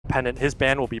dependent. His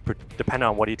ban will be dependent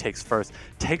on what he takes first.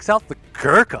 Takes out the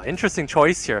Gurkha. Interesting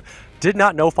choice here. Did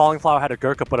not know Fallingflower had a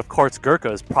Gurkha, but of course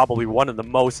Gurkha is probably one of the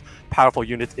most powerful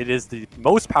units. It is the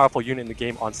most powerful unit in the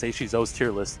game on Seishizo's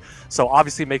tier list. So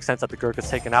obviously it makes sense that the Gurkha is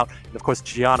taken out. And of course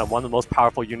Gianna, one of the most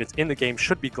powerful units in the game,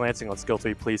 should be glancing on skill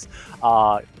 3, please.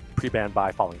 Pre-banned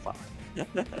by Fallingflower.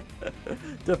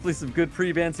 Definitely some good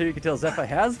pre-bans here. You can tell Zefa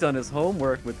has done his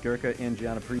homework with Gurkha and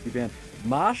Gianna pre-ban.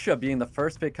 Masha being the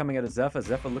first pick coming out of Zefa.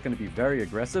 Zefa looking to be very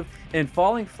aggressive. And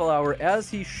Fallingflower, as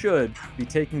he should, be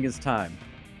taking his time.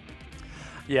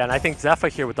 Yeah, and I think Zefa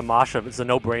here with the Masha is a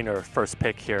no-brainer first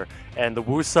pick here. And the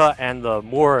Wusa and the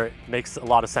Moor makes a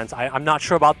lot of sense. I'm not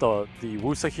sure about the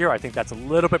Wusa here. I think that's a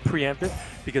little bit preemptive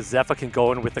because Zefa can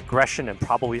go in with aggression and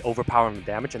probably overpower him with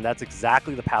damage, and that's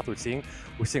exactly the path we're seeing.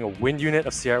 We're seeing a wind unit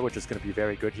of Sierra, which is going to be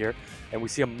very good here. And we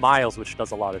see a Miles, which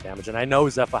does a lot of damage. And I know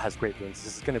Zefa has great runes.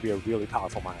 This is going to be a really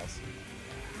powerful Miles.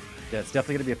 Yeah, it's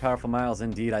definitely going to be a powerful Miles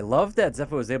indeed. I love that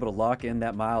Zefa was able to lock in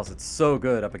that Miles. It's so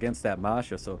good up against that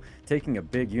Masha. So taking a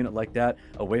big unit like that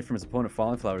away from his opponent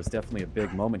Fallingflower is definitely a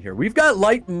big moment here. We've got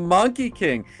Light Monkey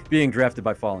King being drafted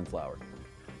by Fallingflower.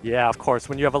 Yeah, of course.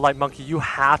 When you have a Light Monkey, you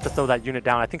have to throw that unit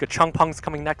down. I think a Chung Pung's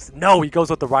coming next. No, he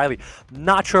goes with the Riley.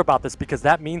 Not sure about this because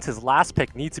that means his last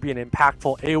pick needs to be an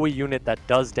impactful AoE unit that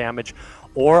does damage,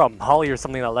 or a Molly or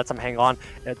something that lets him hang on.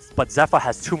 But Zefa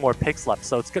has 2 more picks left,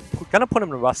 so it's going to put him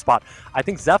in a rough spot. I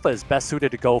think Zefa is best suited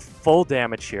to go full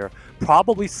damage here.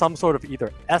 Probably some sort of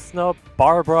either Esna,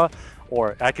 Barbara,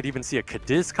 or I could even see a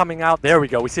Cadiz coming out. There we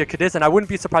go. We see a Cadiz, and I wouldn't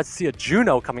be surprised to see a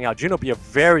Juno coming out. Juno would be a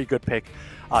very good pick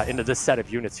into this set of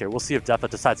units here. We'll see if Zefa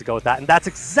decides to go with that, and that's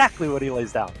exactly what he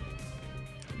lays down.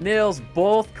 Nails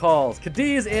both calls.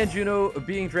 Cadiz and Juno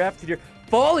being drafted here.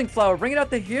 Fallingflower bringing out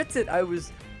the hits. I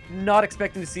was not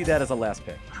expecting to see that as a last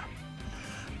pick.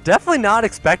 Definitely not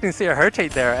expecting to see a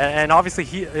Hurtate there, and obviously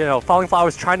Fallingflower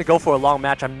is trying to go for a long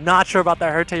match. I'm not sure about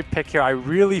that Hurtate pick here. I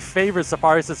really favor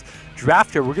Zafarius'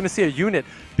 draft here. We're going to see a unit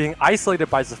being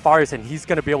isolated by Zafarius, and he's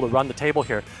going to be able to run the table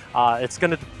here. It's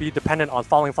going to be dependent on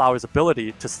Fallingflower's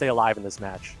ability to stay alive in this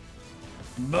match.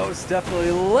 Most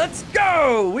definitely. Let's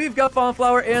go! We've got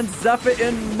Fallingflower and Zefa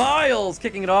and Miles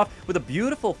kicking it off with a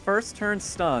beautiful first turn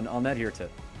stun on that Hurtate.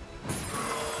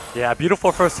 Yeah,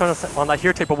 beautiful first turn on that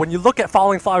Hurtate, but when you look at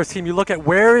Fallingflower's team, you look at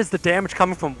where is the damage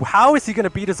coming from? How is he going to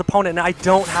beat his opponent? And I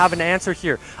don't have an answer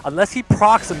here. Unless he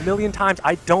procs a million times,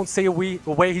 I don't see a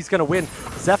way he's going to win.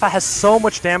 Zefa has so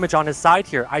much damage on his side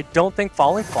here. I don't think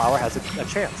Fallingflower has a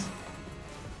chance.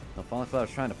 Well, Fallingflower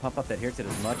is trying to pump up that Hurtate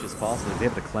as much as possible. He's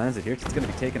able to cleanse it. Hurtate's going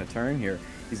to be taking a turn here.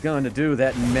 He's going to do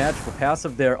that magical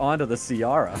passive there onto the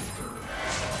Ciara.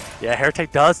 Yeah,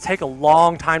 Hurtate does take a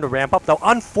long time to ramp up, though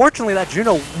unfortunately that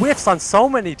Juno whiffs on so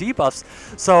many debuffs,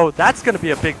 so that's going to be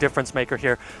a big difference maker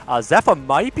here. Zefa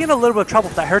might be in a little bit of trouble,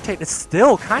 but that Hurtate is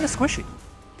still kind of squishy.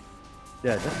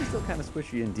 Yeah, definitely still kind of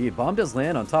squishy indeed. Bomb does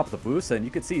land on top of the Busa, and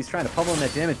you can see he's trying to pummel in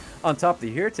that damage on top of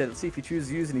the Hurtate. Let's see if he chooses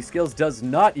to use any skills. Does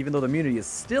not, even though the immunity is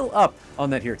still up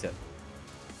on that Hurtate.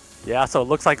 Yeah, so it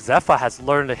looks like Zefa has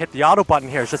learned to hit the auto button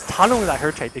here. It's just tunneling that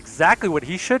Hurtate. Exactly what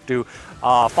he should do.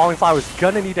 Fallingflower is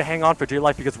going to need to hang on for dear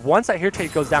life because once that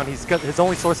Hurtate goes down, his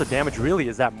only source of damage really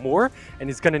is that Moor, and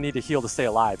he's going to need to heal to stay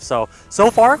alive. So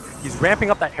far, he's ramping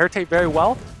up that Hurtate very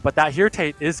well, but that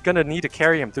Hurtate is going to need to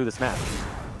carry him through this match.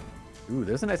 Ooh,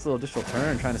 there's a nice little additional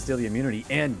turn trying to steal the immunity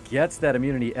and gets that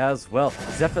immunity as well.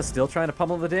 Zefa still trying to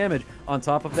pummel the damage on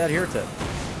top of that Hurtate.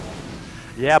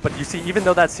 Yeah, but you see, even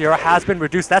though that Sierra has been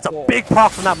reduced, that's a big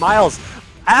proc from that Miles.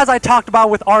 As I talked about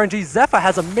with RNG, Zefa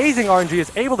has amazing RNG,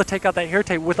 is able to take out that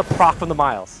Hurtate with a proc from the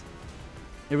Miles.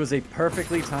 It was a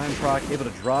perfectly timed proc, able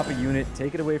to drop a unit,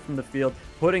 take it away from the field,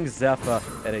 putting Zefa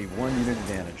at a 1-unit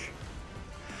advantage.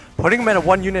 Putting him at a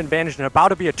 1-unit advantage and about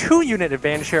to be a 2-unit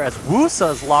advantage here as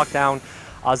Wusa is locked down.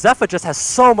 Zefa just has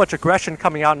so much aggression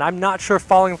coming out, and I'm not sure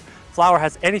Fallingflower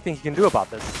has anything he can do about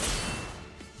this.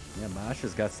 Yeah,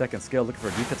 Masha's got second skill, looking for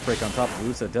a defense break on top of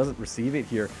Wusa. Doesn't receive it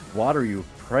here. Wateryu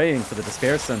praying for the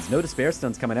Despair Stuns. No Despair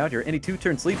Stuns coming out here. Any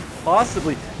 2-turn sleep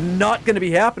possibly not going to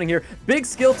be happening here. Big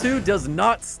skill 2 does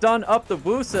not stun up the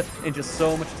Wusa, and just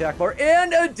so much attack power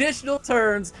and additional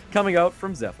turns coming out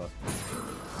from Zefa.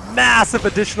 Massive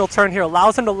additional turn here.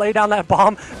 Allows him to lay down that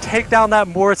bomb, take down that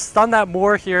Moor, stun that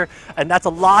Moor here, and that's a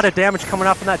lot of damage coming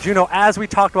out from that Juno. As we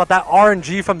talked about, that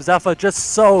RNG from Zefa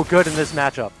just so good in this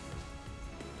matchup.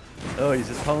 Oh, he's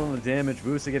just pulling the damage.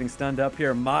 Wusa getting stunned up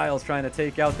here. Miles trying to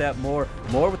take out that Moor.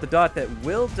 Moor with the dot that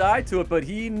will die to it, but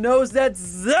he knows that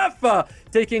Zefa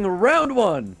taking round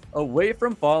 1 away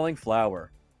from Fallingflower.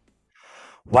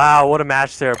 Wow, what a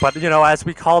match there. But, you know, as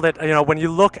we called it, you know, when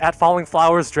you look at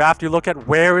Fallingflower's draft, you look at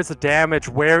where is the damage,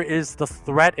 where is the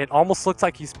threat. It almost looks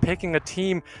like he's picking a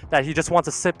team that he just wants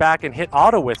to sit back and hit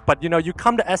auto with. But, you know, you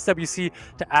come to SWC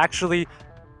to actually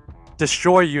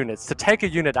destroy units, to take a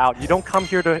unit out. You don't come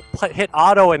here to hit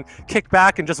auto and kick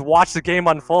back and just watch the game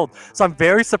unfold. So I'm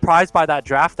very surprised by that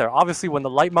draft there. Obviously, when the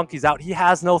Light Monkey's out, he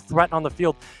has no threat on the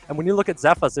field. And when you look at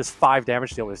Zefa's, there's 5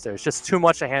 damage dealers there. It's just too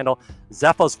much to handle.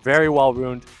 Zefa's very well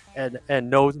ruined, and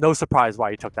no surprise why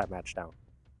he took that match down.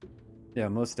 Yeah,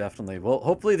 most definitely. Well,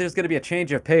 hopefully there's going to be a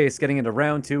change of pace getting into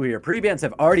round 2 here. Pre-bans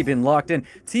have already been locked in.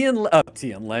 Tian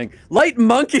Lang, Light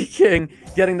Monkey King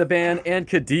getting the ban, and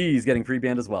Cadiz getting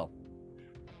pre-banned as well.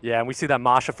 Yeah, and we see that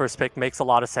Masha first pick makes a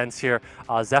lot of sense here.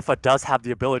 Zefa does have the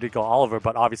ability to go Oliver,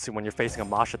 but obviously when you're facing a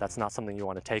Masha, that's not something you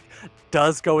want to take.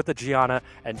 Does go with the Gianna,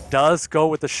 and does go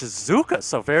with the Shizuka.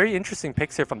 So very interesting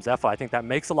picks here from Zefa. I think that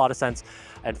makes a lot of sense.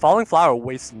 And Fallingflower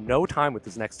wastes no time with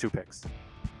his next 2 picks.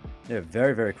 Yeah,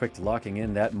 very, very quick to locking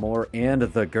in that Moor and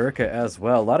the Gurkha as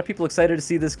well. A lot of people excited to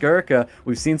see this Gurkha.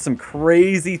 We've seen some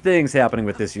crazy things happening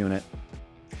with this unit.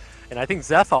 And I think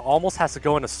Zefa almost has to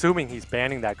go in assuming he's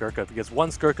banning that Gurkha, because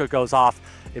once Gurkha goes off,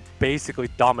 it basically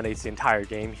dominates the entire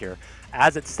game here.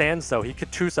 As it stands, though, he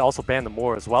could choose to also ban the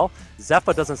Moor as well.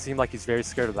 Zefa doesn't seem like he's very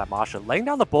scared of that Masha. Laying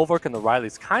down the Bulwark and the Riley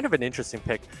is kind of an interesting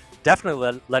pick.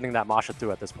 Definitely letting that Masha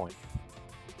through at this point.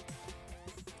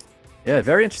 Yeah,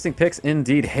 very interesting picks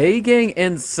indeed. Heigang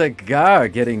and Cigar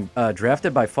getting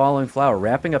drafted by Fallingflower,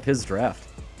 wrapping up his draft.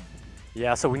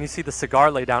 Yeah, so when you see the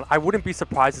Cigar lay down, I wouldn't be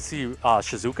surprised to see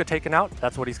Shizuka taken out.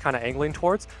 That's what he's kind of angling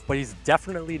towards. But he's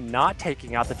definitely not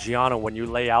taking out the Gianna when you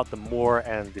lay out the Moor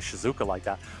and the Shizuka like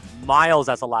that. Miles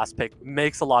as a last pick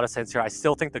makes a lot of sense here. I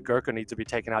still think the Gurkha needs to be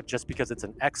taken out just because it's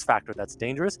an X factor that's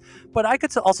dangerous. But I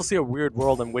could also see a weird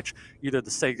world in which either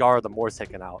the Cigar or the Moor is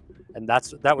taken out. And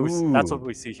that's what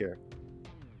we see here.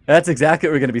 That's exactly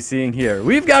what we're going to be seeing here.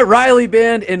 We've got Riley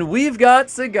banned, and we've got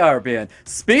Cigar banned.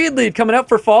 Speed lead coming up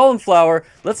for Fallingflower.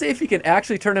 Let's see if he can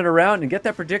actually turn it around and get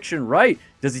that prediction right.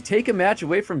 Does he take a match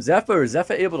away from Zefa, or is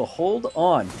Zefa able to hold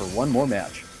on for one more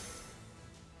match?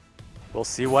 We'll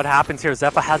see what happens here.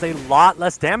 Zefa has a lot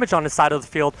less damage on his side of the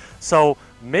field, so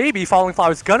maybe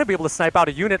Fallingflower is going to be able to snipe out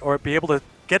a unit or be able to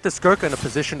get this Gurkha in a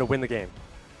position to win the game.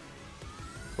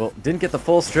 Well, didn't get the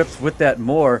full strips with that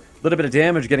Moor. A little bit of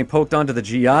damage getting poked onto the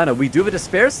Gianna. We do have a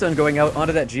Despair Stun going out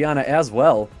onto that Gianna as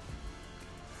well.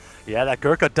 Yeah, that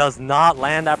Gurkha does not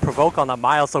land that Provoke on that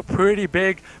Miles, so pretty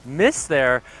big miss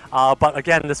there. But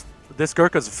again, this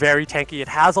Gurkha is very tanky. It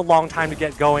has a long time to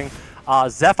get going.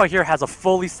 Zefa here has a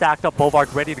fully stacked up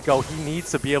Bulwark ready to go. He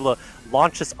needs to be able to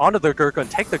launch this onto the Gurkha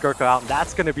and take the Gurkha out, and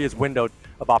that's going to be his window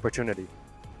of opportunity.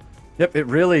 Yep, it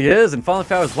really is, and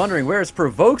Fallingflower is wondering where his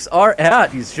Provokes are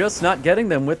at. He's just not getting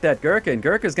them with that Gurkha, and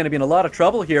Gurkha's going to be in a lot of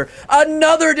trouble here.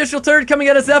 Another additional turret coming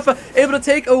out of Zefa, able to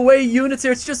take away units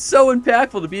here. It's just so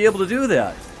impactful to be able to do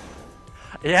that.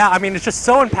 Yeah, I mean, it's just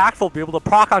so impactful to be able to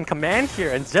proc on command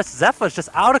here, and just Zefa's just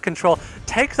out of control.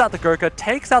 Takes out the Gurkha,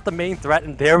 takes out the main threat,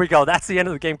 and there we go. That's the end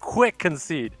of the game. Quick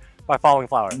concede by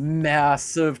Fallingflower.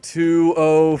 Massive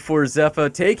 2-0 for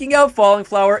Zefa, taking out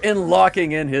Fallingflower and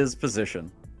locking in his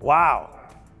position. Wow.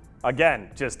 Again,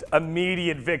 just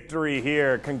immediate victory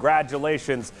here.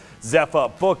 Congratulations,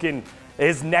 Zefa, booking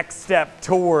his next step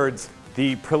towards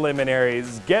the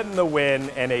preliminaries, getting the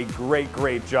win, and a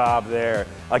great job there.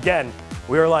 Again,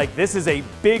 we were like, this is a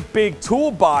big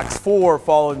toolbox for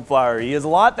Fallingflower. He has a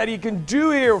lot that he can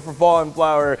do here for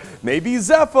Fallingflower. Maybe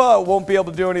Zefa won't be able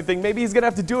to do anything. Maybe he's going to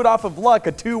have to do it off of luck,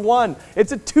 a 2-1.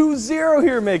 It's a 2-0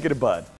 here, make it a bud.